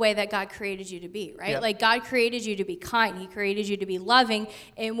the way that God created you to be, right? Yep. Like, God created you to be kind. He created you to be loving,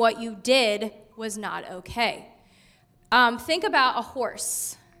 and what you did was not okay. Think about a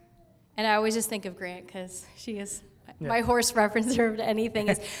horse. And I always just think of Grant because she is my horse referencer to anything.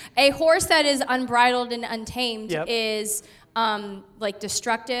 Is a horse that is unbridled and untamed is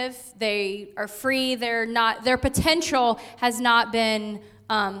destructive. They are free. They're not. Their potential has not been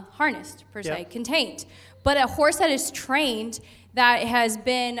harnessed per se, contained. But a horse that is trained, that has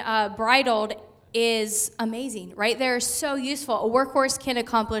been bridled, is amazing, right? They're so useful. A workhorse can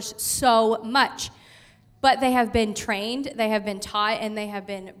accomplish so much. But they have been trained, they have been taught, and they have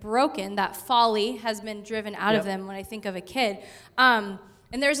been broken. That folly has been driven out of them when I think of a kid. And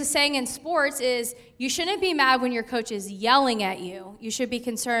there's a saying in sports is, you shouldn't be mad when your coach is yelling at you. You should be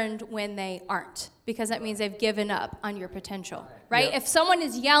concerned when they aren't, because that means they've given up on your potential, right? If someone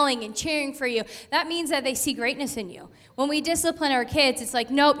is yelling and cheering for you, that means that they see greatness in you. When we discipline our kids, it's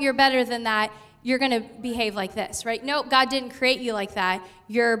like, nope, you're better than that. You're going to behave like this, right? Nope, God didn't create you like that.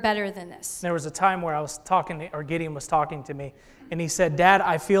 You're better than this. There was a time where I was talking, or Gideon was talking to me, and he said, Dad,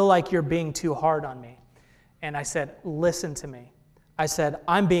 I feel like you're being too hard on me. And I said, listen to me. I said,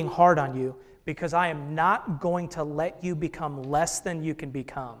 I'm being hard on you because I am not going to let you become less than you can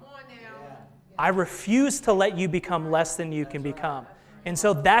become. I refuse to let you become less than you can become. And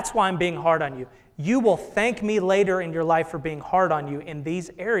so that's why I'm being hard on you. You will thank me later in your life for being hard on you in these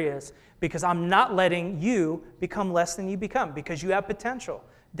areas, because I'm not letting you become less than you become, because you have potential.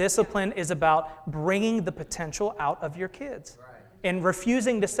 Discipline is about bringing the potential out of your kids and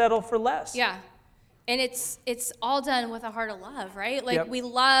refusing to settle for less. Yeah. And it's all done with a heart of love, right? Like, we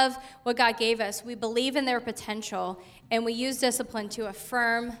love what God gave us. We believe in their potential, and we use discipline to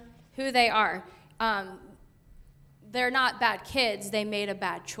affirm who they are. They're not bad kids. They made a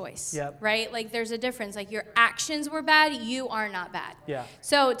bad choice, right? Like, there's a difference. Like, your actions were bad. You are not bad. Yeah.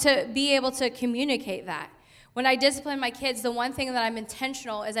 So to be able to communicate that. When I discipline my kids, the one thing that I'm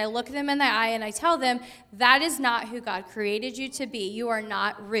intentional is I look them in the eye and I tell them, that is not who God created you to be. You are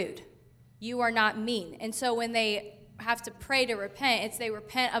not rude. You are not mean. And so when they have to pray to repent, it's they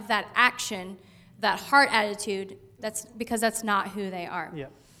repent of that action, that heart attitude. That's because that's not who they are. Yeah.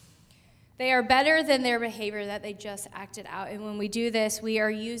 They are better than their behavior that they just acted out. And when we do this, we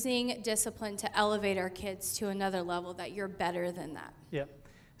are using discipline to elevate our kids to another level, that you're better than that. Yeah.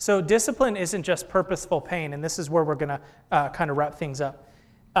 So discipline isn't just purposeful pain, and this is where we're going to kind of wrap things up.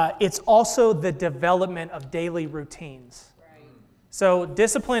 It's also the development of daily routines. Right. So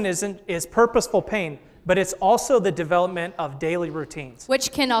discipline is purposeful pain, but it's also the development of daily routines.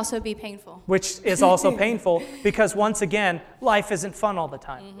 Which can also be painful. Which is also painful because, once again, life isn't fun all the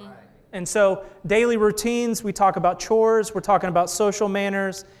time. Mm-hmm. Right. And so daily routines, we talk about chores, we're talking about social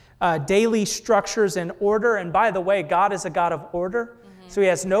manners, daily structures and order. And by the way, God is a God of order. So he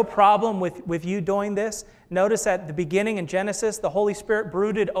has no problem with you doing this. Notice at the beginning in Genesis, the Holy Spirit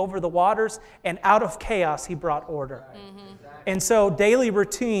brooded over the waters, and out of chaos, he brought order. Mm-hmm. And so daily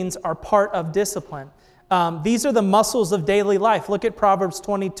routines are part of discipline. These are the muscles of daily life. Look at Proverbs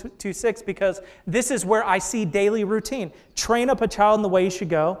 22:6, because this is where I see daily routine. Train up a child in the way he should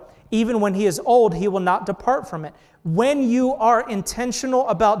go. Even when he is old, he will not depart from it. When you are intentional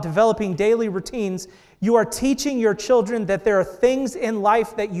about developing daily routines, you are teaching your children that there are things in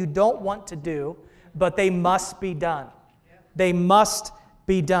life that you don't want to do, but they must be done. They must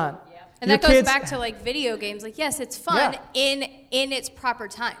be done. And that goes back to like video games. Like, yes, it's fun in its proper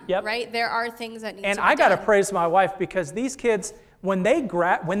time, right? There are things that need to be done. And I got to praise my wife, because these kids, when they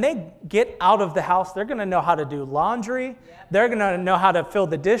get out of the house, they're going to know how to do laundry. They're going to know how to fill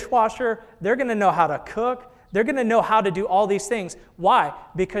the dishwasher. They're going to know how to cook. They're going to know how to do all these things. Why?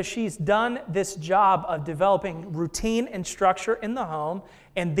 Because she's done this job of developing routine and structure in the home.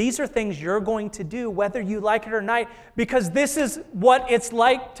 And these are things you're going to do whether you like it or not, because this is what it's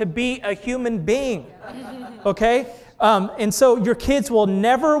like to be a human being. Okay? And so your kids will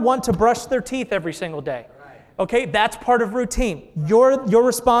never want to brush their teeth every single day. Okay, that's part of routine. You're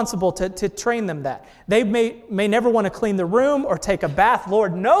responsible to train them that. They may never want to clean the room or take a bath.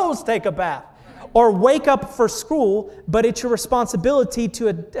 Lord knows, take a bath. Or wake up for school, but it's your responsibility to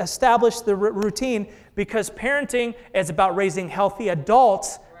establish the routine, because parenting is about raising healthy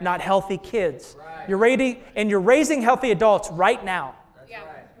adults, not healthy kids. Right. You're raising healthy adults right now,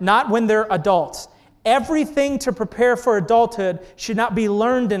 not when they're adults. Everything to prepare for adulthood should not be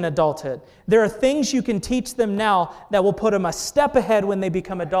learned in adulthood. There are things you can teach them now that will put them a step ahead when they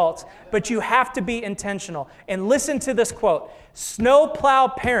become adults, but you have to be intentional. And listen to this quote: snowplow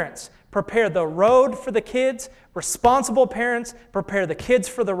parents prepare the road for the kids. Responsible parents prepare the kids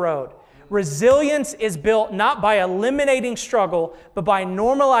for the road. Resilience is built not by eliminating struggle, but by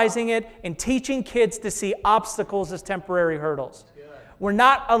normalizing it and teaching kids to see obstacles as temporary hurdles. We're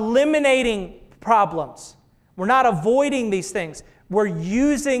not eliminating problems. We're not avoiding these things. We're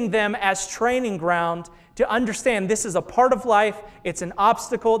using them as training ground to understand this is a part of life. It's an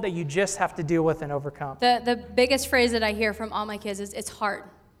obstacle that you just have to deal with and overcome. The biggest phrase that I hear from all my kids is, it's hard.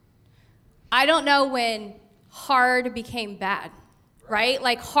 I don't know when hard became bad, right?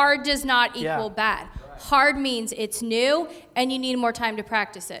 Like, hard does not equal bad. Hard means it's new and you need more time to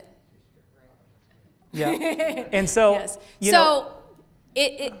practice it. Yeah. And so, yes.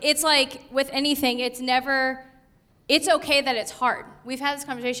 It's like with anything, it's okay that it's hard. We've had this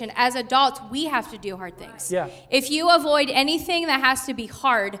conversation. As adults, we have to do hard things. Yeah. If you avoid anything that has to be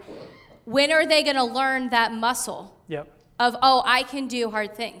hard, when are they going to learn that muscle? Yep. Of, oh, I can do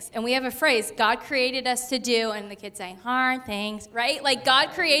hard things. And we have a phrase, God created us to do, and the kids saying, hard things, right? Like,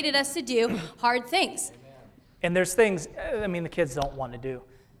 God created us to do hard things. And there's things, the kids don't want to do.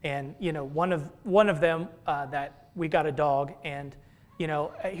 And, one of them that we got a dog, and,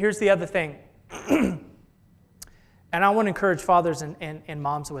 here's the other thing. And I want to encourage fathers and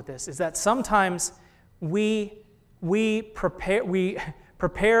moms with this, is that sometimes we prepare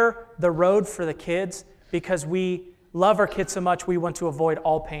the road for the kids because we love our kids so much we want to avoid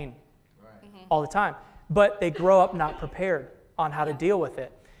all pain all the time. But they grow up not prepared on how to deal with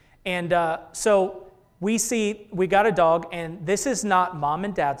it. And so we got a dog, and this is not mom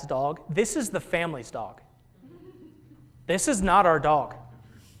and dad's dog. This is the family's dog. This is not our dog.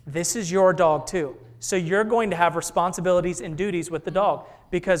 This is your dog too. So you're going to have responsibilities and duties with the dog,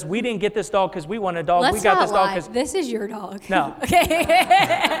 because we didn't get this dog because we want a dog. We got this dog because this is your dog. No.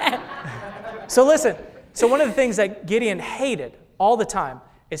 Okay. So listen. So one of the things that Gideon hated all the time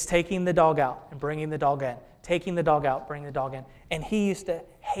is taking the dog out and bringing the dog in. Taking the dog out, bringing the dog in. And he used to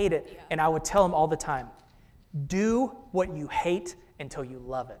hate it. Yeah. And I would tell him all the time, do what you hate until you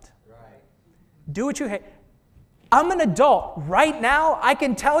love it. Right. Do what you hate. I'm an adult. Right now, I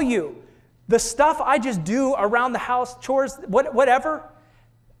can tell you, the stuff I just do around the house, chores, whatever,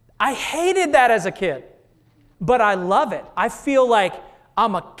 I hated that as a kid. But I love it. I feel like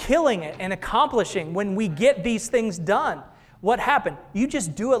I'm killing it and accomplishing when we get these things done. What happened? You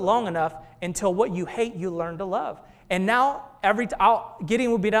just do it long enough until what you hate, you learn to love. And now,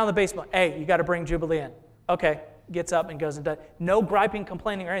 Gideon will be down in the basement. Hey, you got to bring Jubilee in. Okay, gets up and goes and does. No griping,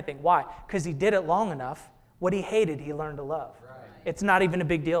 complaining, or anything. Why? Because he did it long enough. What he hated, he learned to love. Right. It's not even a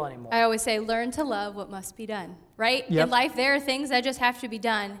big deal anymore. I always say, learn to love what must be done, right? Yep. In life, there are things that just have to be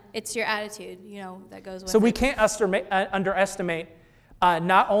done. It's your attitude, that goes with it. So we can't underestimate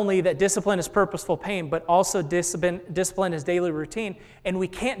not only that discipline is purposeful pain, but also discipline is daily routine. And we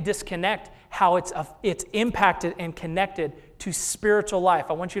can't disconnect how it's impacted and connected to spiritual life.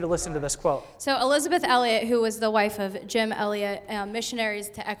 I want you to listen to this quote. So Elizabeth Elliot, who was the wife of Jim Elliot, missionaries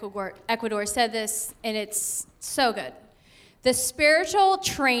to Ecuador, said this, and it's so good. The spiritual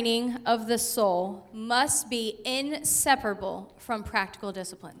training of the soul must be inseparable from practical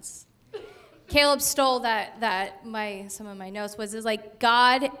disciplines. Caleb stole some of my notes is like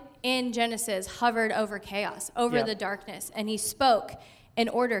God in Genesis hovered over chaos, over the darkness, and he spoke and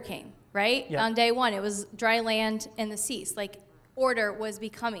order came, right? Yep. On day one, it was dry land and the seas, like order was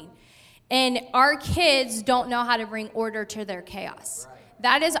becoming. And our kids don't know how to bring order to their chaos. Right.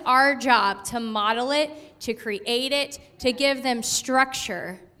 That is our job, to model it, to create it, to give them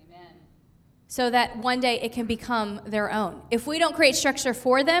structure. Amen. So that one day it can become their own. If we don't create structure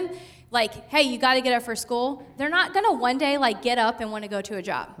for them, like, hey, you got to get up for school, they're not going to one day, get up and want to go to a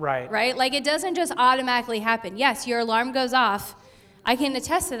job. Right. Right? Like, it doesn't just automatically happen. Yes, your alarm goes off. I can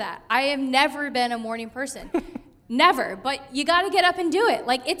attest to that. I have never been a morning person. Never. But you got to get up and do it.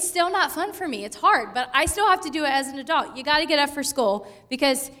 Like, it's still not fun for me. It's hard. But I still have to do it as an adult. You got to get up for school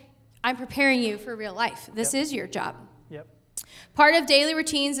because I'm preparing you for real life. This is your job. Yep. Part of daily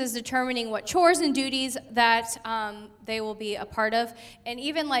routines is determining what chores and duties that they will be a part of. And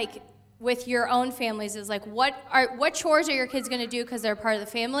even with your own families is like, what chores are your kids going to do because they're part of the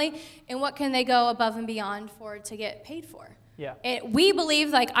family, and what can they go above and beyond for to get paid for? Yeah. And we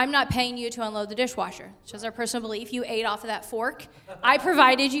believe, like, I'm not paying you to unload the dishwasher. It's just our personal belief. You ate off of that fork. I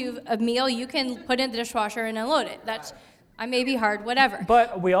provided you a meal. You can put it in the dishwasher and unload it. I may be hard, whatever.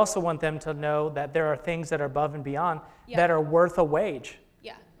 But we also want them to know that there are things that are above and beyond that are worth a wage.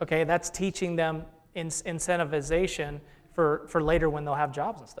 Yeah. Okay, that's teaching them incentivization for later when they'll have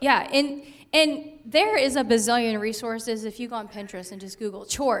jobs and stuff. Yeah, and there is a bazillion resources. If you go on Pinterest and just Google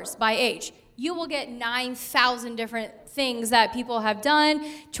chores by age, you will get 9,000 different things that people have done.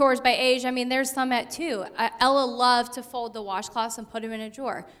 Chores by age, I mean, there's some at 2. Ella loved to fold the washcloths and put them in a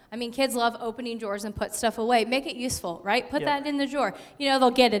drawer. I mean, kids love opening drawers and put stuff away. Make it useful, right? Put that in the drawer. You know, they'll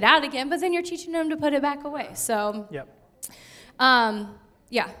get it out again, but then you're teaching them to put it back away. So,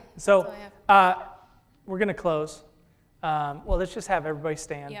 yeah. So, we're going to close. Well, let's just have everybody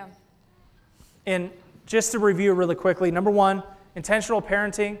stand. Yeah. And just to review really quickly, number 1, intentional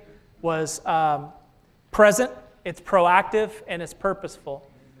parenting was present, it's proactive, and it's purposeful.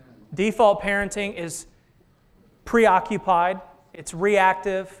 Default parenting is preoccupied, it's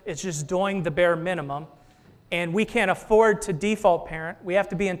reactive, it's just doing the bare minimum. And we can't afford to default parent. We have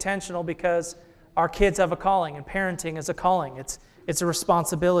to be intentional because our kids have a calling, and parenting is a calling. It's a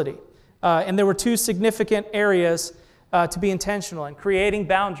responsibility. And there were 2 significant areas to be intentional in: creating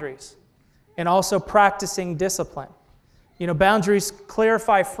boundaries and also practicing discipline. You know, boundaries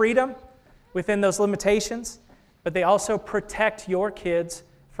clarify freedom within those limitations, but they also protect your kids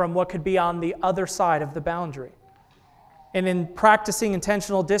from what could be on the other side of the boundary. And in practicing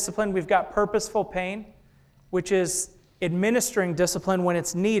intentional discipline, we've got purposeful pain, which is administering discipline when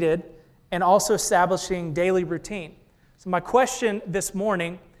it's needed, and also establishing daily routine. So my question this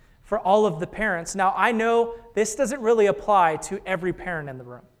morning for all of the parents, now I know this doesn't really apply to every parent in the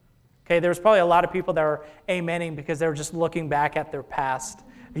room. Okay, there's probably a lot of people that are amening because they're just looking back at their past,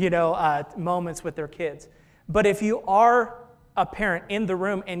 moments with their kids. But if you are a parent in the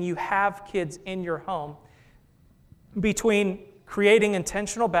room and you have kids in your home, between creating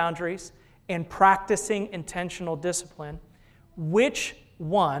intentional boundaries and practicing intentional discipline, which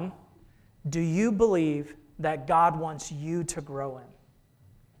one do you believe that God wants you to grow in?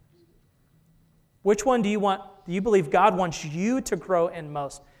 Which one do you believe God wants you to grow in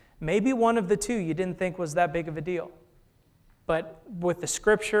most? Maybe one of the 2 you didn't think was that big of a deal. But with the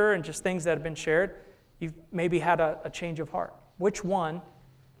scripture and just things that have been shared, you've maybe had a change of heart. Which one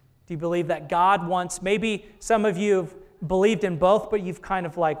do you believe that God wants? Maybe some of you have believed in both, but you've kind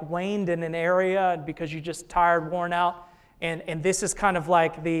of like waned in an area because you're just tired, worn out. And this is kind of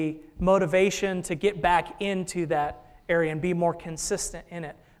like the motivation to get back into that area and be more consistent in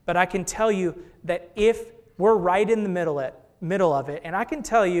it. But I can tell you that if we're right in the middle of it, and I can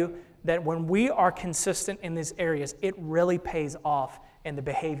tell you that when we are consistent in these areas, it really pays off in the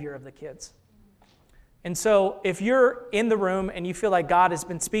behavior of the kids. And so if you're in the room and you feel like God has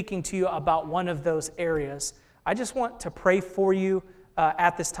been speaking to you about one of those areas, I just want to pray for you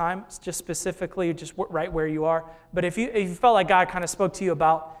at this time, just specifically just right where you are. But if you felt like God kind of spoke to you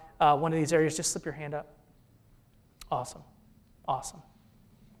about one of these areas, just slip your hand up. Awesome.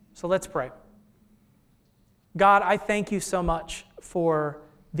 So let's pray. God, I thank you so much for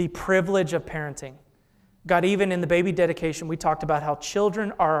the privilege of parenting. God, even in the baby dedication, we talked about how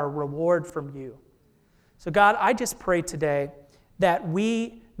children are a reward from you. So God, I just pray today that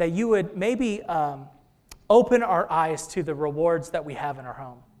you would maybe open our eyes to the rewards that we have in our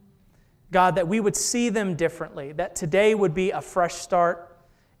home. God, that we would see them differently, that today would be a fresh start.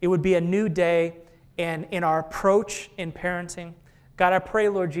 It would be a new day and in our approach in parenting. God, I pray,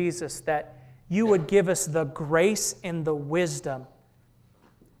 Lord Jesus, that you would give us the grace and the wisdom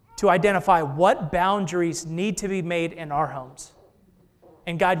to identify what boundaries need to be made in our homes.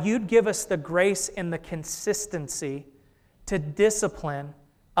 And God, you'd give us the grace and the consistency to discipline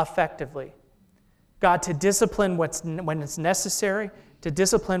effectively. God, to discipline when it's necessary, to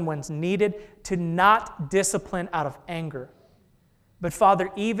discipline when it's needed, to not discipline out of anger. But Father,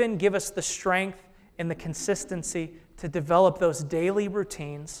 even give us the strength and the consistency to develop those daily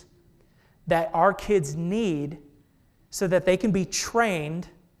routines that our kids need so that they can be trained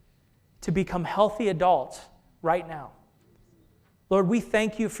to become healthy adults right now. Lord, we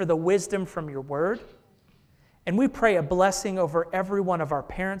thank you for the wisdom from your word, and we pray a blessing over every one of our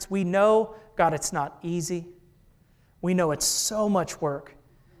parents. We know, God, it's not easy. We know it's so much work,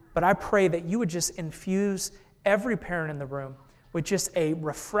 but I pray that you would just infuse every parent in the room with just a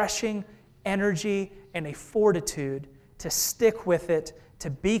refreshing energy and a fortitude to stick with it, to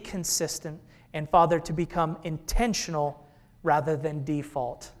be consistent, and Father, to become intentional rather than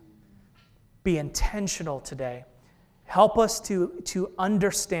default. be intentional today. Help us to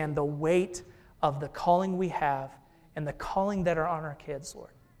understand the weight of the calling we have and the calling that are on our kids,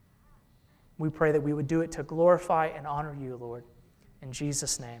 Lord. We pray that we would do it to glorify and honor you, Lord. In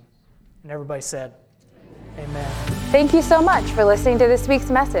Jesus' name. And everybody said, amen. Thank you so much for listening to this week's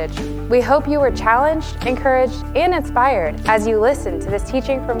message. We hope you were challenged, encouraged, and inspired as you listen to this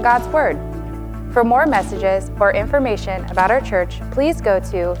teaching from God's Word. For more messages or information about our church, please go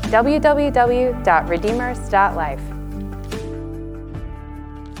to www.redeemers.life.